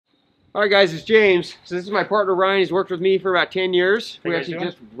All right, guys, it's James. So this is my partner, Ryan. He's worked with me for about 10 years. We actually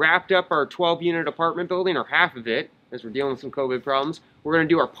just wrapped up our 12-unit apartment building, or half of it, as we're dealing with some COVID problems. We're going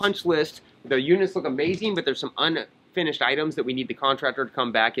to do our punch list. The units look amazing, but there's some unfinished items that we need the contractor to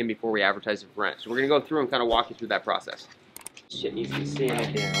come back in before we advertise it for rent. So we're going to go through and kind of walk you through that process. Shit needs to be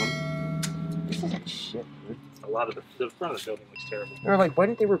sanded down. This is like shit, dude. A lot of the front of the building looks terrible. They're like, why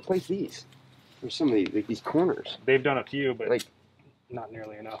didn't they replace these? There's some of these, like, these corners. They've done a few, but like, not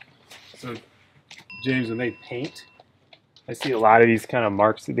nearly enough. So, James, when they paint, I see a lot of these kind of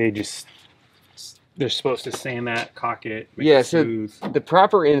marks that they're supposed to sand that, caulk it, make it smooth. So the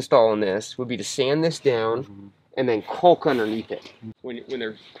proper install on this would be to sand this down and then caulk underneath it. When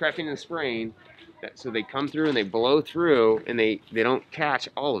they're prepping and spraying, so they come through and they blow through and they don't catch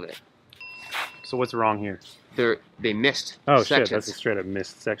all of it. So what's wrong here? They missed sections. Shit, that's a straight up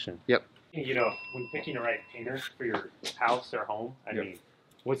missed section. Yep. You know, when picking the right painter for your house or home, I mean,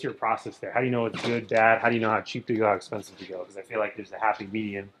 what's your process there? How do you know it's good, bad? How do you know how cheap to go, how expensive to go? Because I feel like there's a happy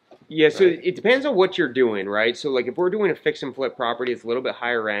medium. Yeah, so it depends on what you're doing, right? So like if we're doing a fix and flip property, it's a little bit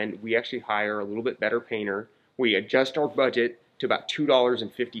higher end. We actually hire a little bit better painter. We adjust our budget to about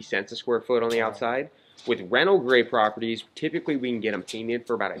 $2.50 a square foot on the outside. With rental grade properties, typically we can get them painted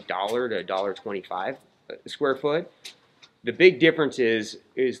for about $1 to $1.25 a square foot. The big difference is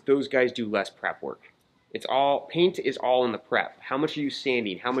those guys do less prep work. Paint is all in the prep. How much are you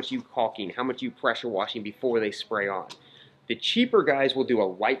sanding? How much are you caulking? How much are you pressure washing before they spray on? The cheaper guys will do a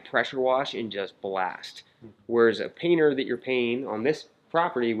light pressure wash and just blast. Whereas a painter that you're paying on this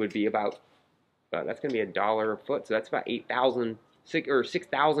property would be about, that's going to be $1 a foot. So that's about $8,000 or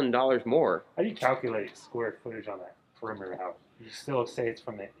 $6,000 more. How do you calculate square footage on that perimeter house? You still say it's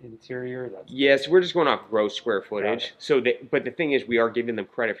from the interior? Yes, we're just going off gross square footage. So, but the thing is, we are giving them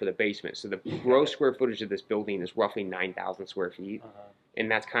credit for the basement. So the gross square footage of this building is roughly 9,000 square feet, and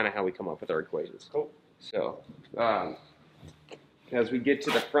that's kind of how we come up with our equations. Cool. So, as we get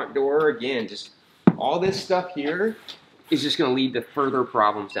to the front door, again, just all this stuff here is just going to lead to further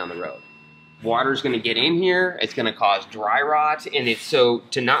problems down the road. Water's going to get in here. It's going to cause dry rot, and so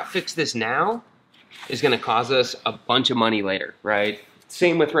to not fix this now is going to cause us a bunch of money later, right?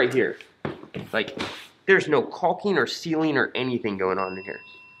 Same with right here. Like, there's no caulking or sealing or anything going on in here.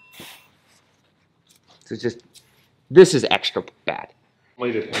 So it's just, this is extra bad.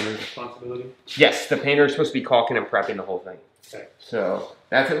 Only the painter's responsibility? Yes, the painter is supposed to be caulking and prepping the whole thing. Okay. So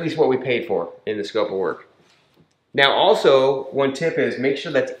that's at least what we paid for in the scope of work. Now also, one tip is make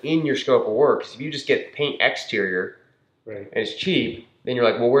sure that's in your scope of work. Because if you just get paint exterior and it's cheap, then you're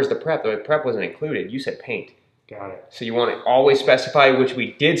like, well, where's the prep? The prep wasn't included. You said paint. Got it. So you want to always specify, which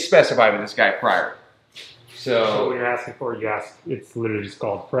we did specify with this guy prior. So what you're asking for, it's literally just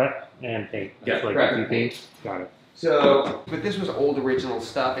called prep and paint. Yeah, like prep and paint. Got it. So, but this was old original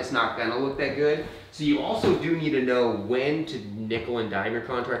stuff. It's not going to look that good. So you also do need to know when to nickel and dime your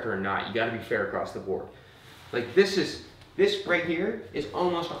contractor or not. You got to be fair across the board. Like this right here is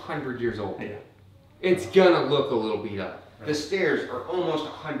almost 100 years old. Yeah. It's going to look a little beat up. The stairs are almost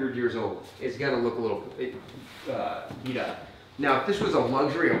 100 years old. It's going to look a little beat up. Now, if this was a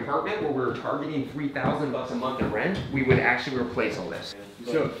luxury apartment where we were targeting $3,000 a month in rent, we would actually replace all this.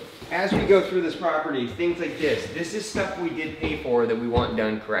 So, as we go through this property, things like this is stuff we did pay for that we want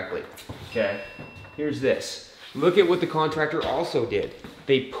done correctly. Okay? Here's this. Look at what the contractor also did.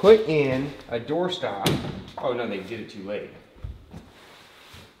 They put in a doorstop. Oh no, they did it too late.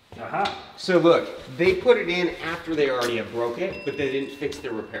 So look, they put it in after they already have broke it, but they didn't fix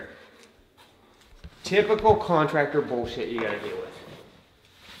their repair. Typical contractor bullshit you gotta deal with.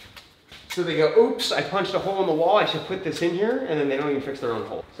 So they go, oops, I punched a hole in the wall, I should put this in here, and then they don't even fix their own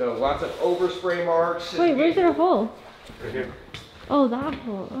hole. So lots of overspray marks. Wait, where's their hole? Right here. Oh, that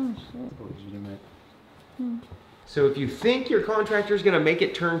hole. Oh, shit. So if you think your contractor is gonna make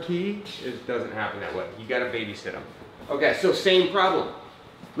it turnkey, it doesn't happen that way. You gotta babysit them. Okay, so same problem.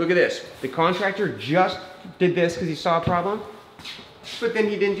 Look at this. The contractor just did this because he saw a problem, but then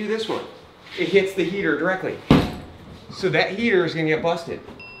he didn't do this one. It hits the heater directly. So that heater is gonna get busted.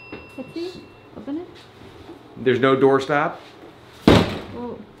 Let's see. Open it. There's no door stop.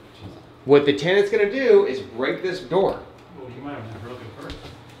 Oh. What the tenant's gonna do is break this door. Well, you might have broken first.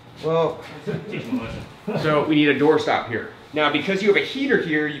 Well, so we need a door stop here. Now, because you have a heater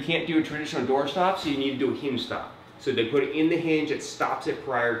here, you can't do a traditional door stop, so you need to do a hinge stop. So they put it in the hinge, it stops it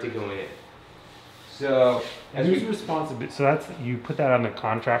prior to going in. So, who's responsible? So that's, you put that on the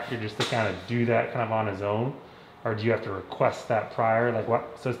contractor just to kind of do that kind of on his own? Or do you have to request that prior? Like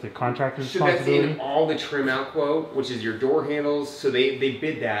what? So it's the contractor's responsibility? So that's in all the trim out quote, which is your door handles. So they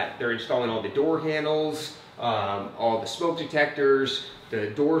bid that. They're installing all the door handles, all the smoke detectors, The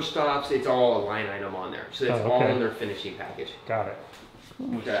door stops, it's all a line item on there. So it's all in their finishing package. Got it.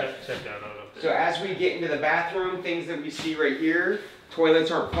 Okay. Check that out up there. So as we get into the bathroom, things that we see right here, toilets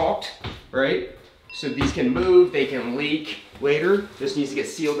aren't caulked, right? So these can move, they can leak later. This needs to get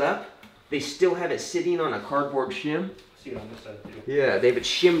sealed up. They still have it sitting on a cardboard shim. See it on this side too. Yeah, they have it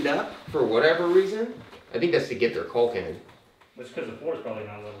shimmed up for whatever reason. I think that's to get their caulk in. It's because the floor is probably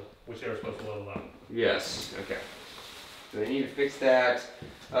not level, which they were supposed to level out. Yes, okay. So they need to fix that.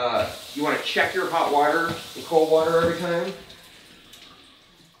 You want to check your hot water and cold water every time.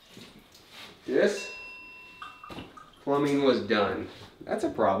 This plumbing was done. That's a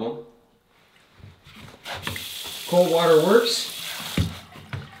problem. Cold water works.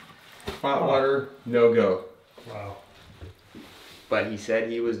 Hot water, no go. Wow. But he said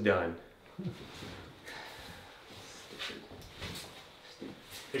he was done.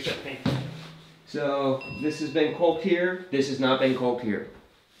 Fix that paint. So this has been caulked here. This has not been caulked here.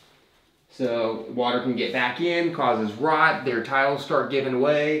 So water can get back in, causes rot. Their tiles start giving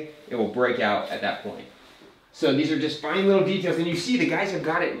way. It will break out at that point. So these are just fine little details. And you see the guys have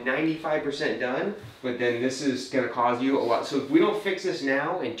got it 95% done, but then this is gonna cause you a lot. So if we don't fix this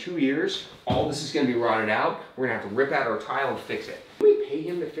now, in 2 years, all this is gonna be rotted out. We're gonna have to rip out our tile and fix it. Can we pay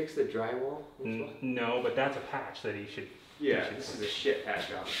him to fix the drywall? No, but that's a patch that he should. Yeah, this is a shit patch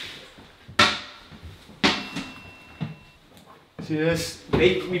job. See this?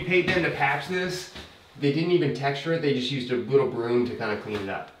 We paid them to patch this. They didn't even texture it. They just used a little broom to kind of clean it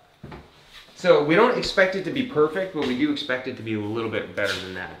up. So we don't expect it to be perfect, but we do expect it to be a little bit better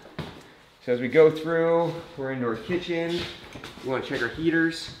than that. So as we go through, we're into our kitchen. We want to check our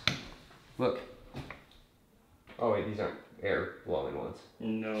heaters. Look. Oh wait, these aren't air blowing ones.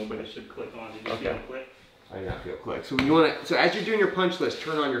 No, but it should click on. Did you see it click? I did not feel click. So you want to. So as you're doing your punch list,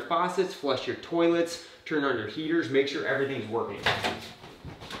 turn on your faucets, flush your toilets, turn on your heaters, make sure everything's working.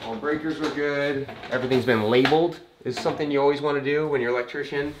 All breakers are good. Everything's been labeled. Is something you always want to do when your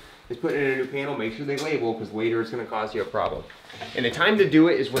electrician is putting in a new panel. Make sure they label, because later it's going to cause you a problem. And the time to do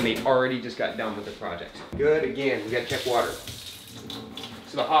it is when they already just got done with the project. Good. Again, we got to check water.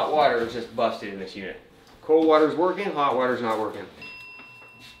 So the hot water is just busted in this unit. Cold water's working. Hot water's not working.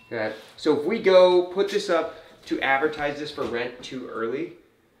 Okay. So if we go put this up to advertise this for rent too early,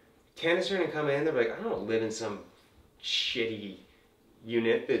 tenants are going to come in. They're like, I don't live in some shitty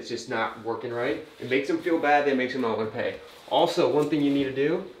unit that's just not working right. It makes them feel bad. That makes them not want to pay. Also, one thing you need to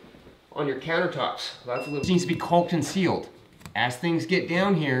do on your countertops, it needs to be caulked and sealed. As things get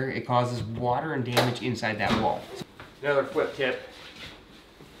down here, it causes water and damage inside that wall. Another flip tip.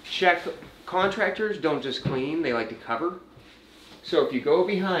 Check, contractors don't just clean, they like to cover. So if you go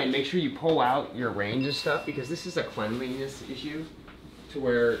behind, make sure you pull out your range of stuff, because this is a cleanliness issue to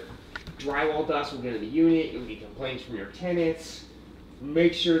where drywall dust will get in the unit, you'll get complaints from your tenants.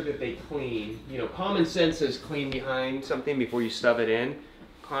 Make sure that they clean. You know, common sense says clean behind something before you stub it in.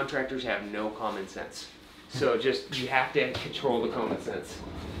 Contractors have no common sense. So just, you have to control the common sense.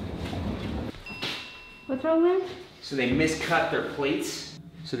 What's wrong there? So they miscut their plates.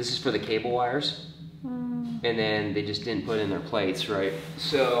 So this is for the cable wires. And then they just didn't put in their plates, right?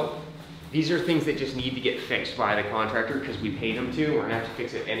 So these are things that just need to get fixed by the contractor because we paid them to. We're gonna have to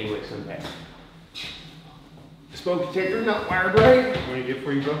fix it anyway someday. Spoke detector not wired right. What do you get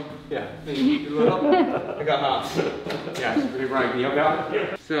for you, bro? Yeah. I got hops. Yeah, it's pretty bright. Can you help out?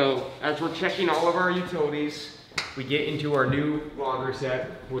 Yeah. So as we're checking all of our utilities, we get into our new laundry set,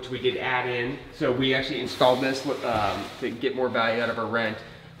 which we did add in. So we actually installed this to get more value out of our rent.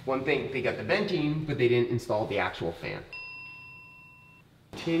 One thing, they got the venting, but they didn't install the actual fan.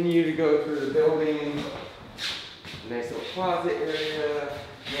 Continue to go through the building. Nice little closet area.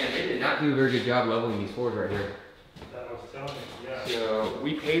 Man, they did not do a very good job leveling these floors right here. That was telling me, yeah. So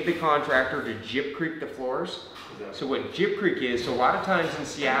we paid the contractor to Gyp Creek the floors. So what Gyp Creek is, so a lot of times in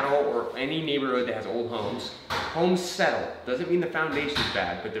Seattle or any neighborhood that has old homes, homes settle. Doesn't mean the foundation's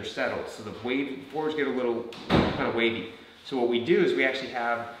bad, but they're settled. So the floors get a little kind of wavy. So what we do is we actually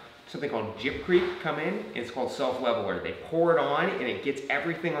have something called Gyp Creek come in, and it's called self-leveler. They pour it on and it gets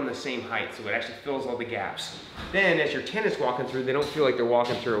everything on the same height, so it actually fills all the gaps. Then as your tenant's walking through, they don't feel like they're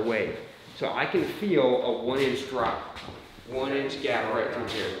walking through a wave. So I can feel a 1 inch drop, 1 inch gap right through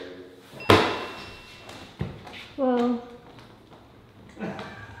here. Well.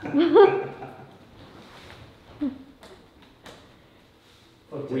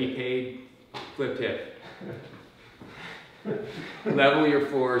 We paid flip tip. Level your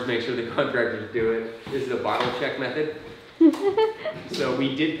floors, make sure the contractors do it. This is a bottle check method. So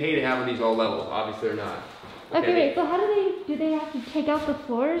we did pay to have these all leveled. Obviously they're not. Okay, wait, so how do they have to take out the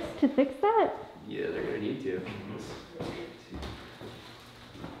floors to fix that? Yeah, they're gonna need to.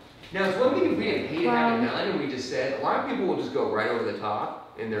 Now, it's one thing if we didn't pay to have it done and we just said, a lot of people will just go right over the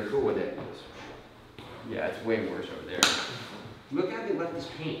top and they're cool with it. Yeah, it's way worse over there. Look how they left this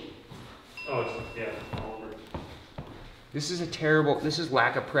paint. Oh, it's, yeah, all over. This is a terrible, this is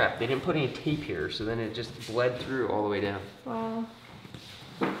lack of prep. They didn't put any tape here, so then it just bled through all the way down. Wow.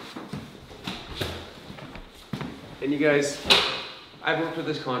 And you guys, I've worked with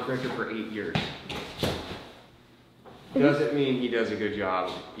this contractor for 8 years. Doesn't mean he does a good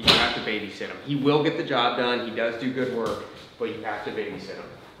job. You have to babysit him. He will get the job done. He does do good work, but you have to babysit him.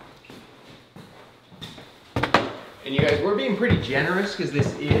 And you guys, we're being pretty generous because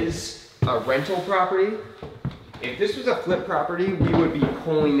this is a rental property. If this was a flip property, we would be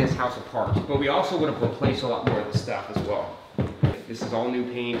pulling this house apart, but we also would have replaced a lot more of the stuff as well. This is all new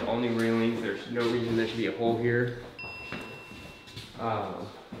paint, all new railings. There's no reason there should be a hole here.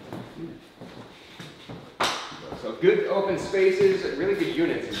 So good open spaces, really good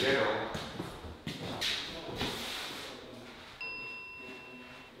units in general.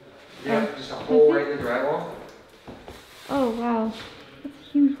 Yeah, just a hole right in the drywall. Oh wow, that's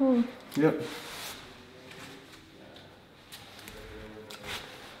a huge hole. Yep.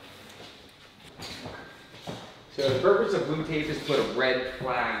 So the purpose of blue tape is to put a red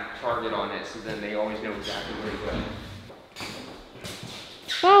flag target on it, so then they always know exactly where to put it.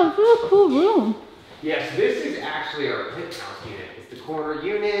 Wow, this is a cool room. Yes, this is actually our penthouse unit. It's the corner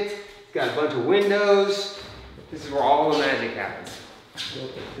unit. It's got a bunch of windows. This is where all the magic happens.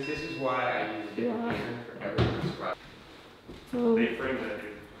 This is why I use a different pan for every spot. Oh. They framed that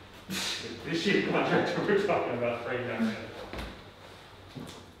dude. This sheet contractor we're talking about framed that man.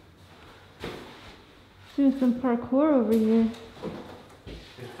 Doing some parkour over here.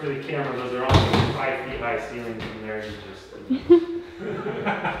 For the camera, those are all 5 feet high ceilings in there. You just.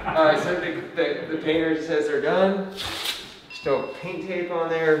 Alright, so the painter says they're done. Still paint tape on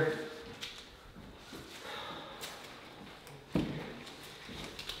there.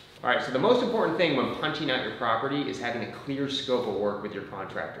 Alright, so the most important thing when punching out your property is having a clear scope of work with your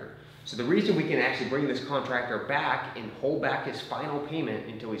contractor. So the reason we can actually bring this contractor back and hold back his final payment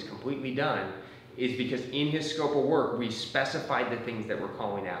until he's completely done is because in his scope of work, we specified the things that we're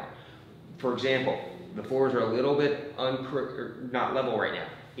calling out. For example, the floors are a little bit not level right now.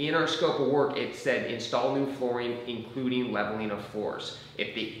 In our scope of work, it said install new flooring, including leveling of floors.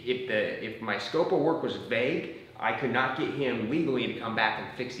 If my scope of work was vague, I could not get him legally to come back and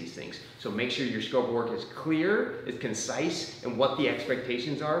fix these things. So make sure your scope of work is clear, is concise, and what the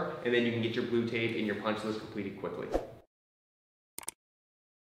expectations are, and then you can get your blue tape and your punch list completed quickly.